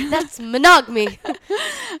monogamy. That's monogamy.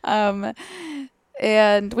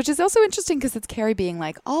 And which is also interesting because it's Carrie being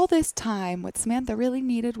like, all this time, what Samantha really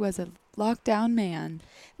needed was a lockdown man.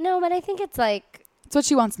 No, but I think it's it's what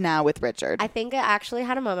she wants now with Richard. I think I actually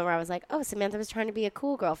had a moment where I was like, oh, Samantha was trying to be a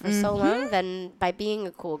cool girl for so long. Then by being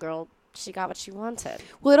a cool girl, she got what she wanted.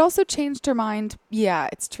 Well, it also changed her mind. Yeah,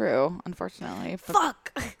 it's true, unfortunately.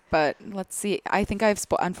 Fuck. But let's see. I think I've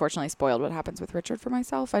unfortunately spoiled what happens with Richard for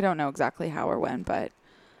myself. I don't know exactly how or when, but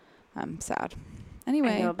I'm sad.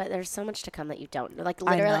 Anyway. I know, but there's so much to come that you don't know.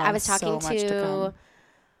 Literally, I was talking to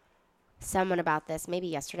someone about this maybe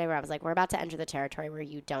yesterday where I was like, we're about to enter the territory where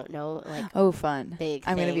you don't know, oh, fun. Big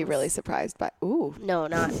I'm going to be really surprised by, ooh. No,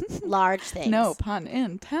 not large things. No, pun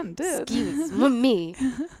intended. Excuse me.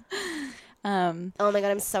 Oh my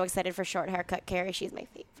God, I'm so excited for short haircut Carrie. She's my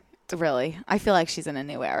favorite. Really? I feel like she's in a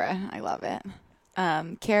new era. I love it.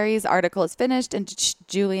 Carrie's article is finished, and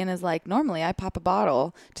Julian is like, normally I pop a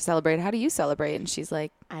bottle to celebrate. How do you celebrate? And she's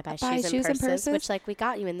like, I buy shoes and purses, which we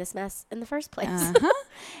got you in this mess in the first place.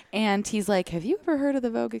 And he's like, have you ever heard of the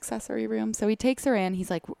Vogue accessory room? So he takes her in. He's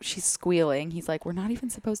like, she's squealing. He's like, we're not even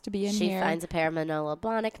supposed to be in here. She finds a pair of Manolo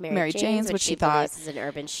Blahnik, Mary Jane's, which she thought is an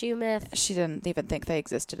urban shoe myth. She didn't even think they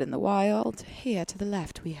existed in the wild. Here to the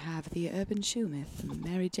left, we have the urban shoe myth,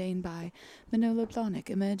 Mary Jane by Manolo Blahnik,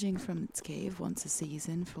 emerging from its cave once a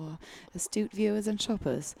season for astute viewers and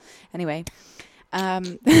shoppers. Anyway,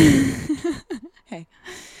 hey.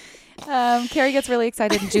 Carrie gets really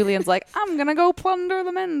excited, and Julian's like, I'm going to go plunder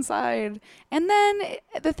the men's side. And then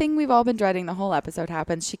the thing we've all been dreading the whole episode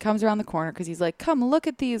happens. She comes around the corner because he's like, come look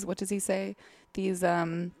at these. What does he say? These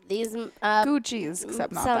Gucci's,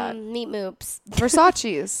 except not that. Some neat moops.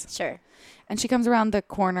 Versace's. Sure. And she comes around the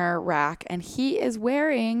corner rack, and he's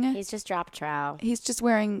just dropped trow. He's just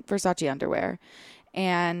wearing Versace underwear.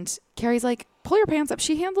 And Carrie's like, pull your pants up.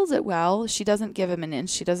 She handles it well. She doesn't give him an inch.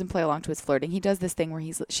 She doesn't play along to his flirting. He does this thing where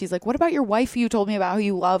she's like, what about your wife you told me about who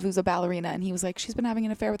you love, who's a ballerina? And he was like, she's been having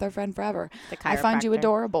an affair with our friend forever. I find you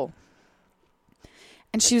adorable.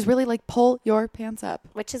 And she was really like, pull your pants up.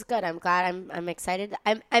 Which is good. I'm glad. I'm excited.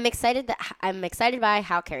 I'm excited by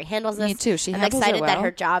how Carrie handles this. Me too. She I'm handles excited it well. that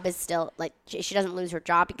her job is still, like, she doesn't lose her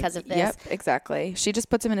job because of this. Yep, exactly. She just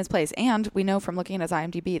puts him in his place. And we know from looking at his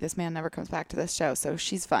IMDb, this man never comes back to this show. So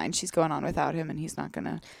she's fine. She's going on without him, and he's not going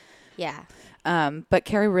to. Yeah. But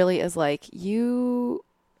Carrie really is like, he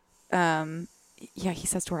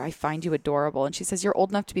says to her, I find you adorable. And she says, you're old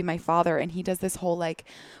enough to be my father. And he does this whole like,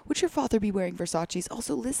 would your father be wearing Versace's?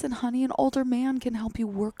 Also, listen, honey, an older man can help you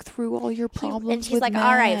work through all your problems. And she's with like, men.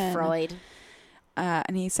 all right, Freud.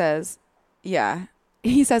 And he says, yeah.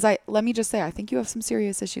 He says, let me just say, I think you have some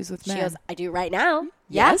serious issues with men. She goes, I do right now.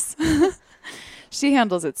 Yes. She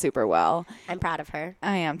handles it super well. I'm proud of her.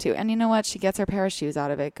 I am too. And you know what? She gets her pair of shoes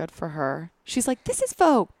out of it. Good for her. She's like, this is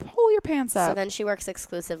Vogue. Pull your pants up. So then she works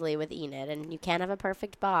exclusively with Enid, and you can't have a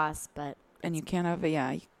perfect boss, but. And you can't have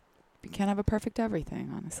you can't have a perfect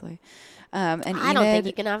everything, honestly. And I don't think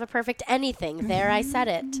you can have a perfect anything. There, I said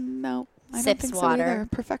it. No, I Sips don't think water. So either.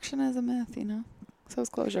 Perfection is a myth, you know. So is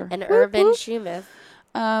closure. An urban shoe myth.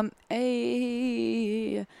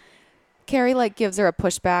 Carrie like gives her a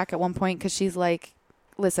pushback at one point because she's like,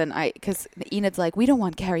 listen, because Enid's like, we don't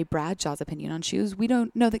want Carrie Bradshaw's opinion on shoes. We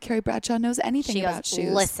don't know that Carrie Bradshaw knows anything about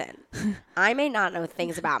shoes. Listen, I may not know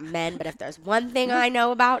things about men, but if there's one thing I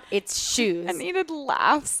know about, it's shoes. And Enid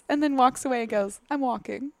laughs and then walks away and goes, I'm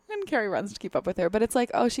walking. And Carrie runs to keep up with her. But it's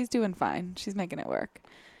like, oh, she's doing fine. She's making it work.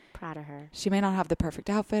 Proud of her. She may not have the perfect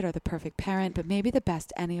outfit or the perfect parent, but maybe the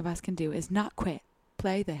best any of us can do is not quit.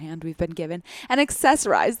 Play the hand we've been given and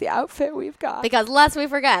accessorize the outfit we've got. Because lest we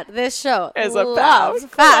forget, this show is about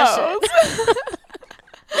fashion.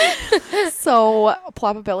 So,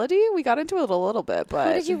 ploppability, we got into it a little bit, but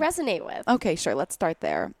who did you resonate with? Okay, sure, let's start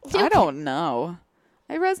there. Okay. I don't know.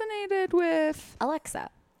 I resonated with Alexa.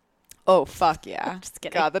 Oh, fuck yeah. Just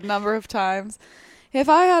kidding. God, the number of times. If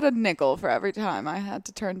I had a nickel for every time I had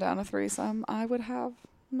to turn down a threesome, I would have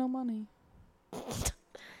no money.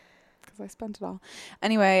 I spent it all.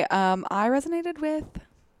 Anyway, I resonated with,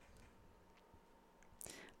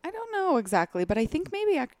 I don't know exactly, but I think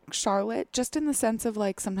maybe Charlotte, just in the sense of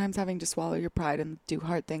like sometimes having to swallow your pride and do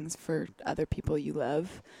hard things for other people you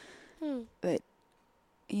love. But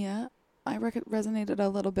yeah, I resonated a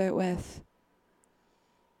little bit with,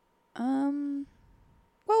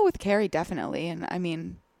 with Carrie definitely. And I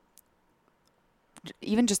mean,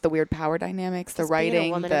 even just the weird power dynamics, the writing,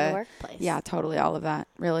 being a woman in the workplace. Yeah, totally. All of that.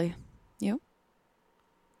 Really. You?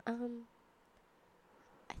 I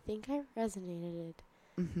think I resonated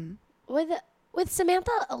with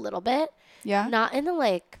Samantha a little bit. Yeah. Not in the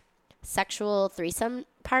like sexual threesome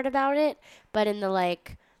part about it, but in the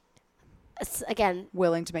like, again,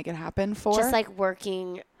 willing to make it happen for just like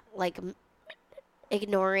working, like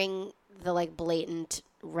ignoring the like blatant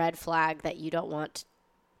red flag that you don't want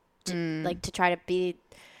to like to try to be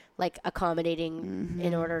like accommodating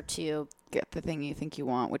in order to get the thing you think you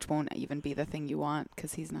want, which won't even be the thing you want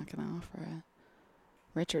because he's not going to offer it.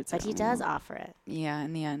 Richard's, but he does offer it. Yeah,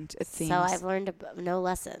 in the end, it seems. So I've learned no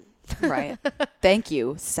lesson. Right. Thank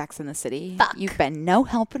you, Sex in the City. Fuck. You've been no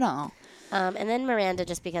help at all. And then Miranda,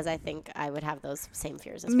 just because I think I would have those same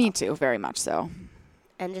fears as well. Me too, very much so.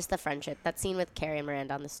 And just the friendship. That scene with Carrie and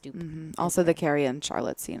Miranda on the stoop. Also, the Carrie and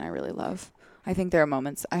Charlotte scene I really love. I think there are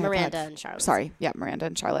moments. Miranda and Charlotte. Sorry. Yeah, Miranda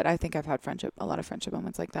and Charlotte. I think I've had a lot of friendship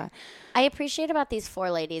moments like that. I appreciate about these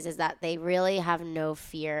four ladies is that they really have no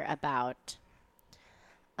fear about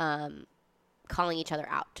calling each other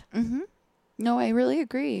out. No, I really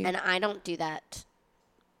agree. And I don't do that.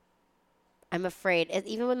 I'm afraid.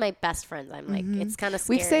 Even with my best friends, I'm like, it's kind of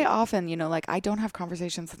scary. We say often, like, I don't have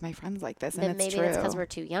conversations with my friends like this, and it's maybe true. it's because we're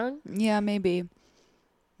too young. Yeah, maybe.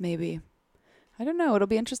 I don't know. It'll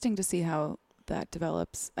be interesting to see how that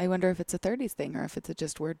develops. I wonder if it's a 30s thing or if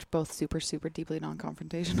it's we're both super, super deeply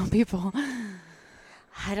non-confrontational people.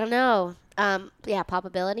 I don't know. Yeah,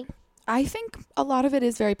 poppability. I think a lot of it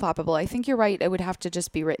is very ploppable. I think you're right. It would have to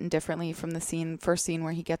just be written differently from the first scene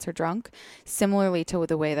where he gets her drunk, similarly to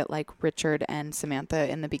the way that like Richard and Samantha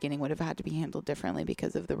in the beginning would have had to be handled differently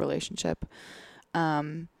because of the relationship.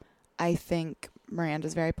 I think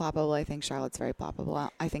Miranda's very ploppable. I think Charlotte's very ploppable.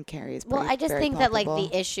 I think Carrie is I just think ploppable. that like the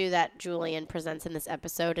issue that Julian presents in this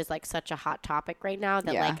episode is like such a hot topic right now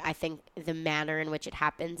that like I think the manner in which it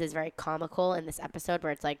happens is very comical in this episode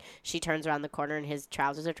where it's like she turns around the corner and his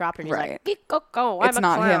trousers are dropped and he's like, go, it's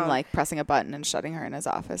not him like pressing a button and shutting her in his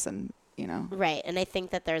office and Right. And I think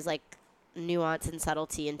that there's like nuance and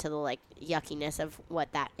subtlety into the like yuckiness of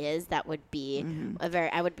what that is, that would be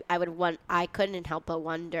I couldn't help but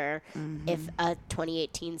wonder if a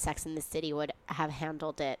 2018 Sex and the City would have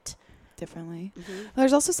handled it differently.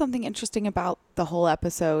 There's also something interesting about the whole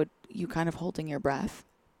episode, you kind of holding your breath.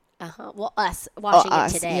 Well, us watching it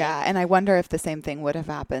today. Yeah, and I wonder if the same thing would have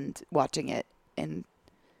happened watching it in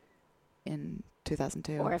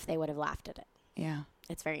 2002. Or if they would have laughed at it. Yeah.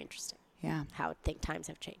 It's very interesting. Yeah. How times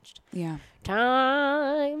have changed. Yeah.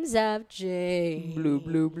 Times have changed. Blue,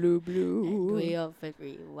 blue, blue, blue. And we often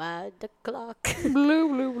rewind the clock. Blue,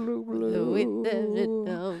 blue, blue,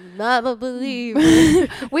 blue. Never believe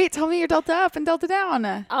it. Wait, tell me your delta up and delta down.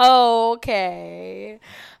 Okay.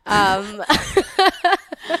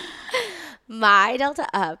 My delta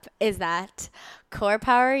up is that Core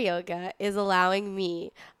Power Yoga is allowing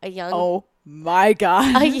me, a young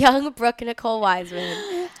Brooke Nicole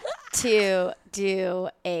Wiseman, to do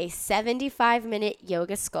a 75-minute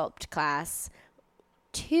yoga sculpt class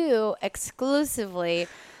to exclusively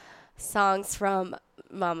songs from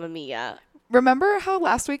Mamma Mia. Remember how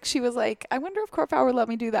last week she was like, I wonder if Core Power would let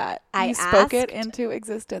me do that? You spoke it into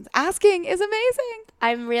existence. Asking is amazing.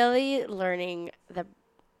 I'm really learning the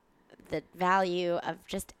value of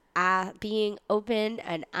just being open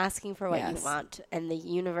and asking for what you want. And the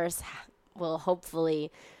universe will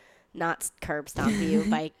hopefully not curb stomp you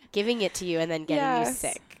by giving it to you and then getting you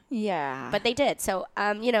sick. Yeah. But they did. So,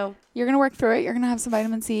 You're going to work through it. You're going to have some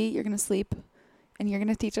vitamin C. You're going to sleep. And you're going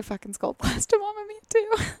to teach a fucking sculpt class to Mamma Mia,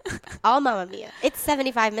 too. All Mamma Mia. It's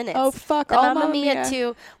 75 minutes. Oh, fuck. The all Mamma Mia,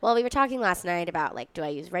 too. Well, we were talking last night about, like, do I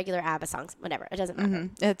use regular ABBA songs? Whatever. It doesn't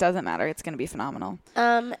matter. It doesn't matter. It's going to be phenomenal.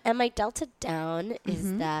 And my delta down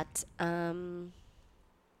is that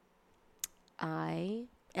I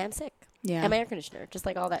am sick. Yeah. And my air conditioner. Just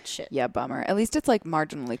like all that shit. Yeah, bummer. At least it's, like,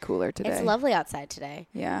 marginally cooler today. It's lovely outside today.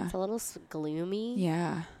 Yeah. It's a little gloomy.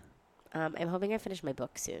 Yeah. I'm hoping I finish my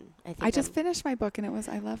book soon. I just finished my book and I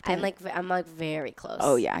loved it. I'm like very close.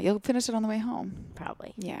 Oh yeah, you'll finish it on the way home.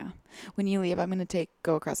 Probably. Yeah. When you leave, I'm gonna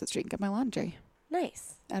go across the street and get my laundry.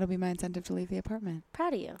 Nice. That'll be my incentive to leave the apartment.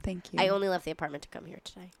 Proud of you. Thank you. I only left the apartment to come here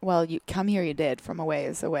today. Well, you come here. You did from a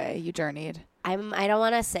ways away. You journeyed. I don't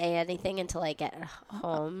want to say anything until I get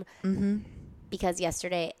home. Because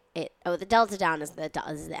yesterday the delta down is the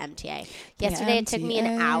MTA. Yesterday it took me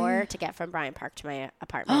an hour to get from Bryant Park to my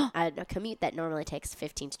apartment. A commute that normally takes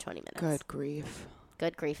 15 to 20 minutes. Good grief.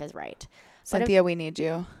 Good grief is right. Cynthia, we need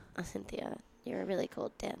you. Cynthia, you're a really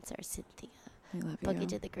cool dancer, Cynthia. We love you. Boogie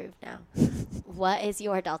to the groove now. What is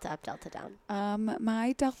your delta up, delta down?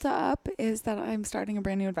 My delta up is that I'm starting a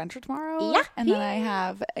brand new adventure tomorrow. Yeah. And then I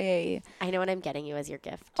have I know what I'm getting you as your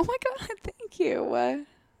gift. Oh my God, thank you.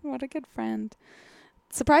 What a good friend.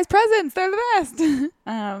 Surprise presents. They're the best.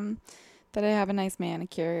 That I have a nice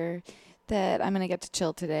manicure, that I'm going to get to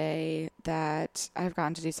chill today, that I've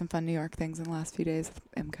gotten to do some fun New York things in the last few days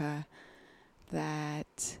with Imka,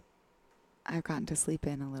 that I've gotten to sleep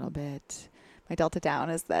in a little bit. My delta down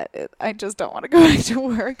is that I just don't want to go back to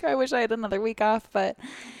work. I wish I had another week off, but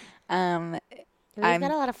we've got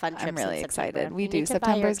a lot of fun trips. I'm really excited. We do.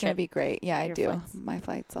 September is going to be great. Yeah, I do. Flights. My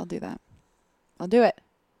flights. I'll do that. I'll do it.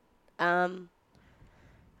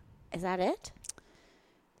 Is that it?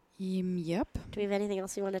 Yep. Do we have anything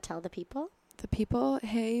else you want to tell the people? The people,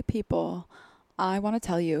 hey people, I want to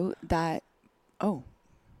tell you that, I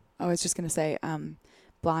was just going to say,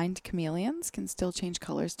 blind chameleons can still change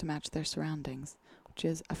colors to match their surroundings, which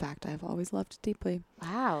is a fact I've always loved deeply.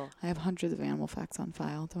 Wow. I have hundreds of animal facts on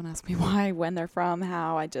file. Don't ask me why, when they're from,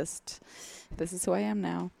 how. This is who I am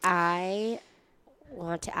now. I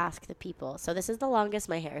want to ask the people. So this is the longest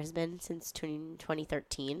my hair has been since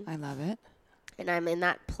 2013. I love it. And I'm in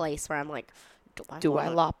that place where I'm like, do I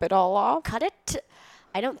lop it all off? Cut it?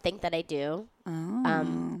 I don't think that I do.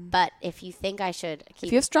 But if you think I should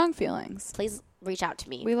if you have strong feelings, please reach out to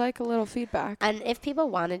me. We like a little feedback. And if people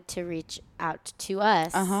wanted to reach out to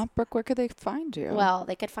us. Brooke, where could they find you? Well,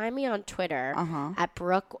 they could find me on Twitter at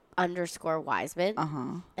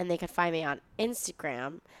Brooke_Wiseman. And they could find me on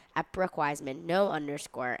Instagram at Brooke Wiseman, no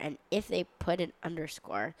underscore. And if they put an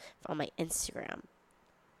underscore on my Instagram,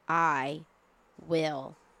 I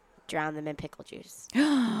will drown them in pickle juice.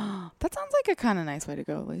 That sounds like a kind of nice way to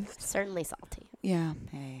go, at least. Certainly salty. Yeah.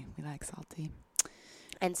 Hey, we like salty.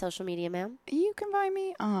 And social media, ma'am? You can find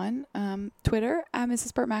me on Twitter at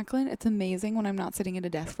Mrs. Burt Macklin. It's amazing when I'm not sitting at a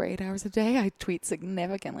desk for 8 hours a day. I tweet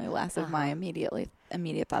significantly less of my immediate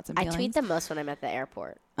thoughts and feelings. I tweet the most when I'm at the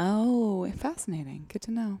airport. Oh, fascinating. Good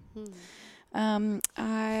to know.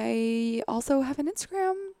 I also have an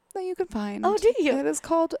Instagram that you can find. Oh, do you? It is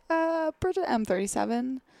called Bridget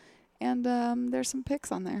M37. And there's some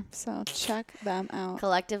pics on there. So check them out.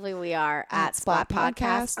 Collectively, we are at Splat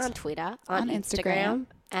Podcast on Twitter, on Instagram,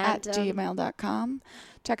 at gmail.com.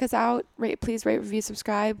 Check us out. Please rate, review,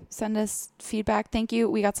 subscribe. Send us feedback. Thank you.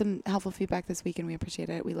 We got some helpful feedback this week, and we appreciate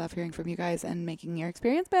it. We love hearing from you guys and making your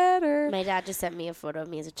experience better. My dad just sent me a photo of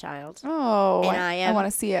me as a child. Oh, and I want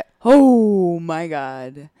to see it. Oh, my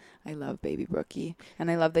God. I love baby Brookie.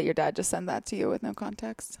 And I love that your dad just sent that to you with no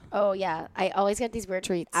context. Oh, yeah. I always get these weird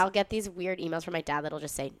treats. I'll get these weird emails from my dad that'll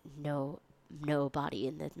just say, no body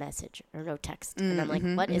in the message or no text. And I'm like,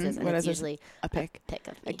 what is this? And it's usually a pic. Of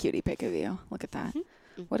me. A cutie pic of you. Look at that.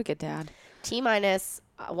 What a good dad. T-minus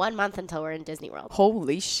 1 month until we're in Disney World.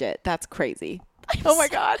 Holy shit. That's crazy. Oh, my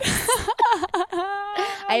God.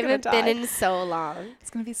 I haven't been in so long.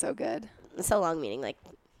 It's going to be so good. So long meaning like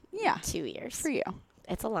 2 years. For you.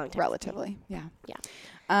 It's a long time. Relatively. Yeah. Yeah.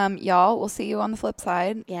 Y'all, we'll see you on the flip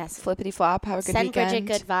side. Yes. Flippity flop. Have a good weekend. Send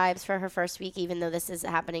Bridget good vibes for her first week, even though this is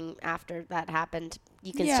happening after that happened.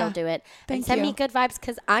 You can still do it. And send me good vibes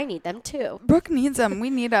because I need them too. Brooke needs them. We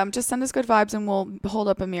need them. Just send us good vibes and we'll hold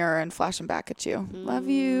up a mirror and flash them back at you. Love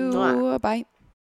you. Mwah. Bye.